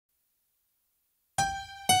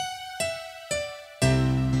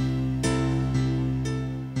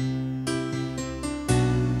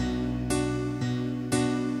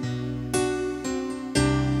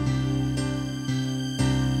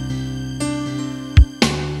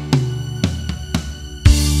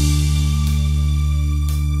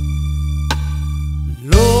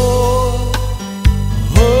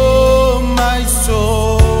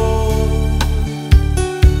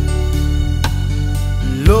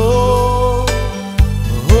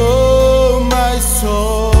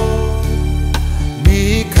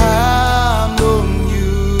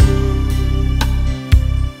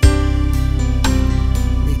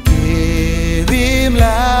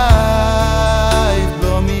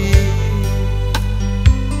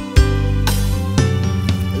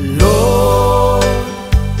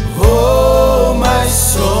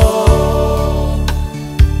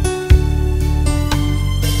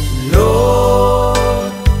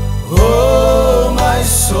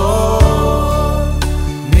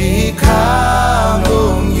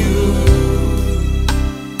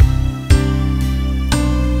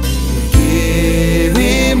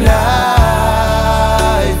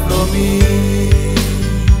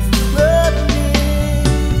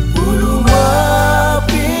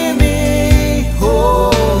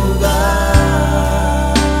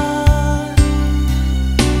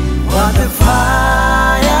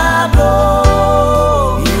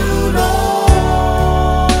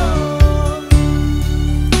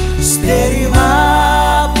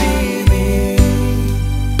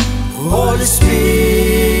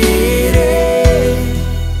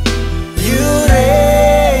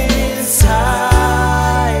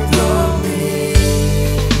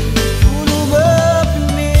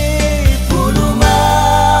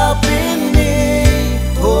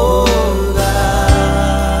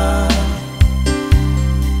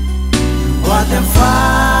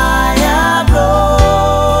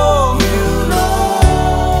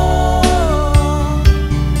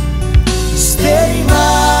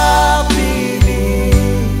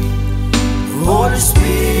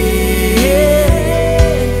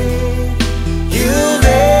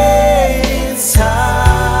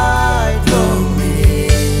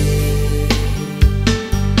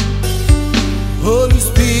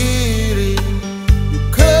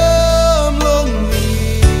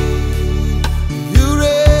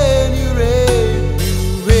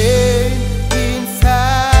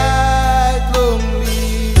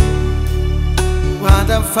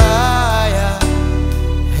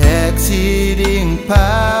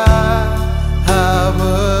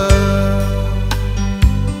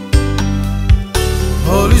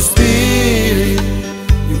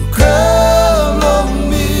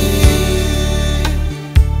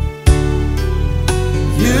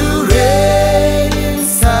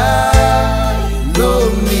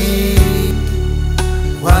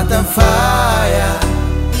the fire,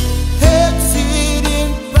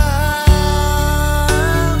 exceeding power.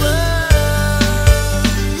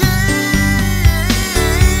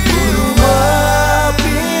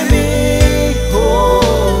 Lumapi mi, oh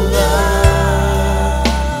God.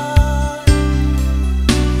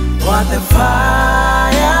 What the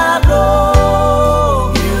fire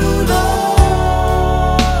blow, you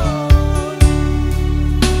know.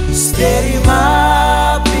 Steady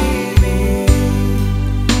my beaming,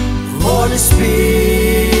 Holy Spirit,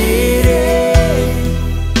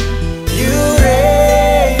 you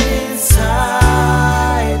reign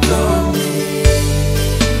inside of me.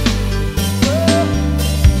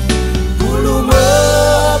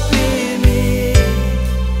 Lumapi mi,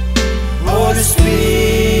 Holy Spirit,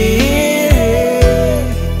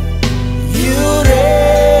 you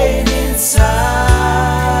reign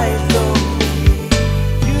inside of me.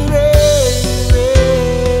 You reign,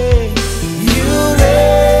 you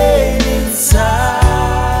reign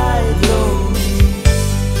inside of me.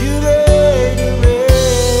 You reign,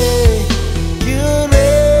 you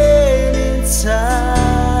reign inside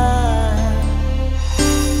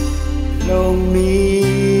of me.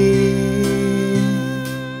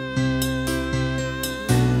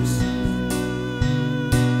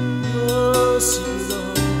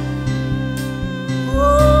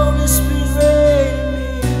 Holy Spirit,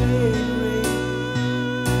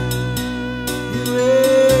 you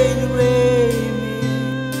reign,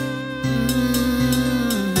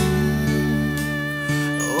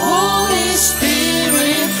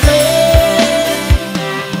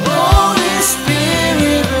 Holy Spirit, reign. Holy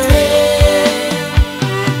Spirit, reign.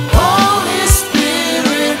 Holy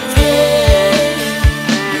Spirit, reign.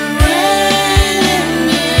 You reign in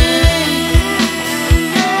me.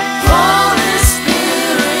 Holy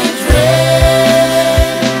Spirit,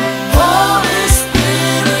 reign. Holy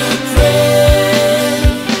Spirit, reign.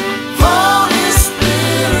 Holy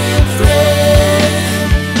Spirit, reign.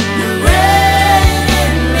 You reign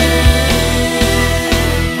in me.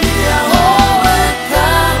 We are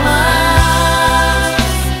overcomers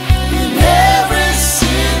in every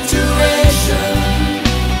situation,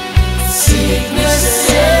 sickness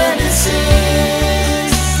and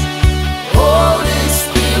disease. Holy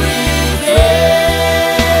Spirit,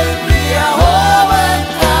 reign. We are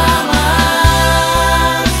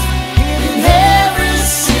overcomers in every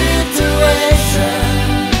situation,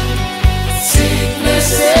 sickness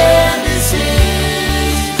and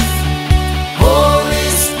disease. Holy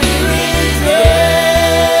Spirit,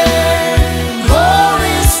 reign.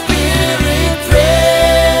 Holy Spirit,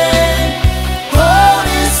 reign.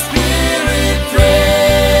 Holy Spirit,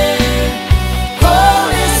 reign.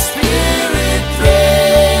 Holy Spirit,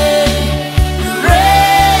 reign. You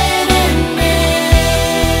reign in me.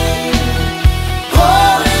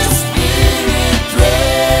 Holy Spirit,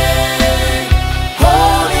 reign.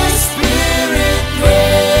 Holy Spirit,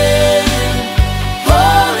 reign.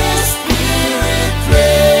 Holy Spirit,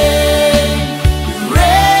 reign. You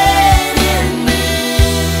reign in me.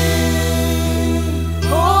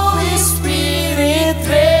 Holy Spirit,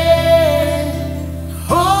 reign.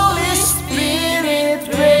 Holy Spirit,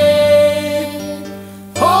 reign.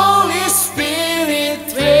 Holy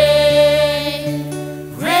Spirit, reign.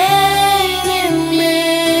 Reign in me.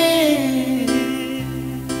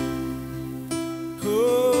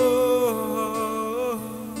 Oh,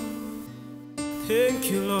 thank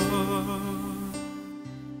you, Lord.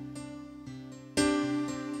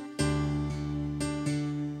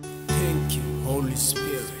 Thank you, Holy Spirit.